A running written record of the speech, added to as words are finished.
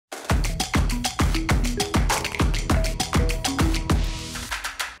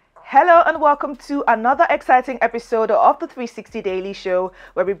Hello and welcome to another exciting episode of the 360 Daily Show,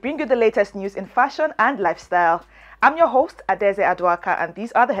 where we bring you the latest news in fashion and lifestyle. I'm your host, Adeze Adwaka, and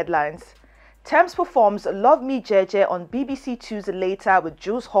these are the headlines. Tems performs Love Me Jeje on BBC 2's Later with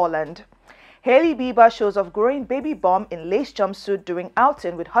Jools Holland. Hailey Bieber shows off growing baby bump in lace jumpsuit during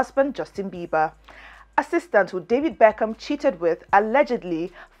outing with husband Justin Bieber. Assistant who David Beckham cheated with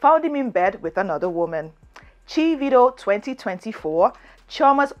allegedly found him in bed with another woman. Chivido 2024,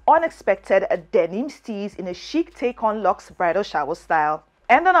 Chioma's unexpected denim steez in a chic take on Locke's bridal shower style.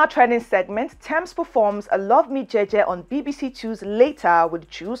 And on our trending segment, Tems performs a Love Me Jeje on BBC 2's Later with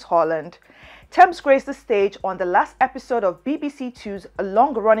Jools Holland. Tems graced the stage on the last episode of BBC 2's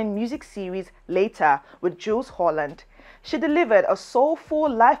long-running music series Later with Jools Holland. She delivered a soulful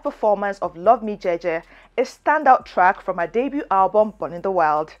live performance of Love Me Jeje, a standout track from her debut album Born in the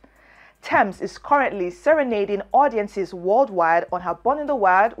Wild. Tems is currently serenading audiences worldwide on her Born in the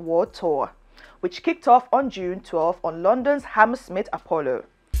Wild World Tour, which kicked off on June 12 on London's Hammersmith Apollo.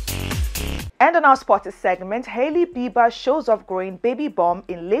 And on our sports segment, Hailey Bieber shows off growing baby bump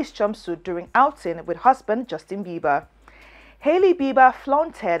in lace jumpsuit during outing with husband Justin Bieber. Hailey Bieber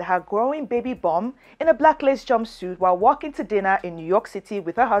flaunted her growing baby bump in a black lace jumpsuit while walking to dinner in New York City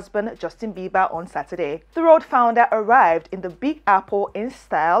with her husband Justin Bieber on Saturday. The road founder arrived in the Big Apple in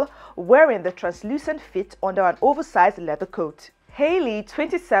style, wearing the translucent fit under an oversized leather coat. Hailey,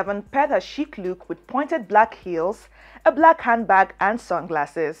 27, paired her chic look with pointed black heels, a black handbag and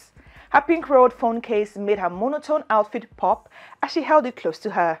sunglasses. Her pink rolled phone case made her monotone outfit pop as she held it close to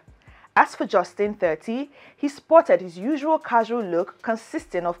her. As for Justin, 30, he sported his usual casual look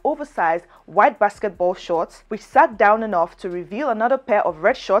consisting of oversized white basketball shorts which sagged down enough to reveal another pair of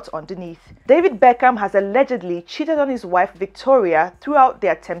red shorts underneath. David Beckham has allegedly cheated on his wife Victoria throughout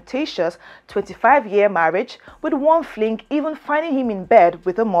their tempestuous 25-year marriage, with one fling even finding him in bed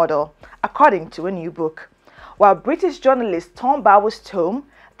with a model, according to a new book. While British journalist Tom Bowers' tome,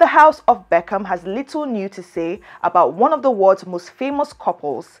 the House of Beckham has little new to say about one of the world's most famous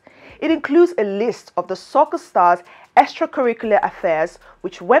couples. It includes a list of the soccer star's extracurricular affairs,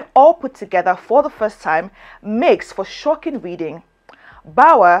 which, when all put together for the first time, makes for shocking reading.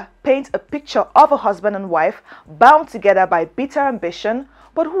 Bauer paints a picture of a husband and wife bound together by bitter ambition,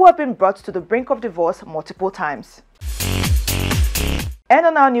 but who have been brought to the brink of divorce multiple times. And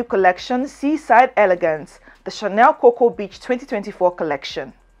on our new collection, Seaside Elegance, the Chanel Cocoa Beach 2024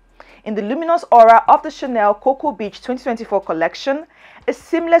 collection. In the luminous aura of the Chanel Cocoa Beach 2024 collection, a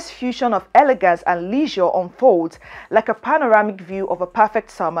seamless fusion of elegance and leisure unfolds like a panoramic view of a perfect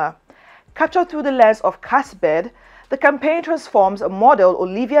summer. Captured through the lens of Cass Bed, the campaign transforms model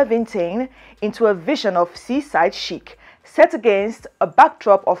Olivia Vintain into a vision of seaside chic, set against a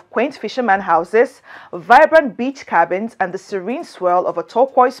backdrop of quaint fisherman houses, vibrant beach cabins, and the serene swirl of a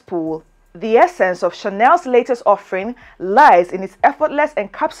turquoise pool. The essence of Chanel's latest offering lies in its effortless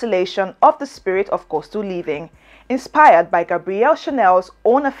encapsulation of the spirit of coastal living, inspired by Gabrielle Chanel's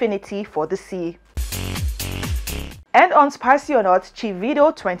own affinity for the sea. And on Spicy or Not,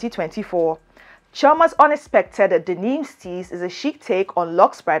 Chivido 2024. Chioma's unexpected denim steez is a chic take on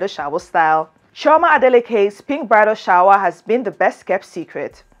Locke's bridal shower style. Chioma Adeleke's pink bridal shower has been the best kept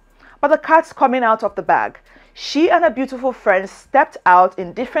secret, but the cat's coming out of the bag. She and her beautiful friends stepped out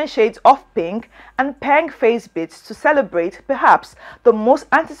in different shades of pink and pink face bits to celebrate perhaps the most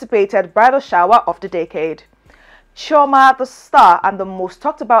anticipated bridal shower of the decade. Chioma, the star and the most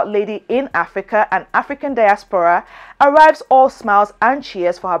talked about lady in Africa and African diaspora, arrives all smiles and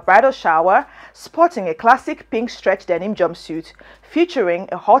cheers for her bridal shower, sporting a classic pink stretch denim jumpsuit featuring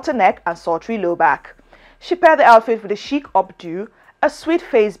a halter neck and sultry low back. She paired the outfit with a chic updo, a sweet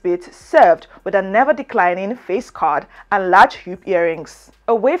face bit served with a never-declining face card and large hoop earrings.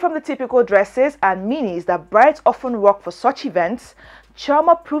 Away from the typical dresses and minis that brides often rock for such events,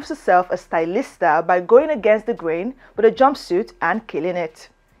 Chioma proves herself a stylista by going against the grain with a jumpsuit and killing it.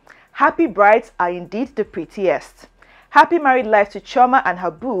 Happy brides are indeed the prettiest. Happy married life to Chioma and her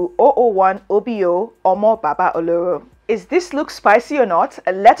boo 001 OBO Omo Baba Oloro. Is this look spicy or not?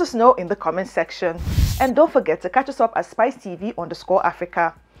 Let us know in the comment section. And don't forget to catch us up at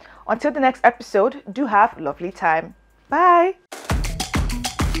SpiceTV_Africa. Until the next episode, do have a lovely time. Bye!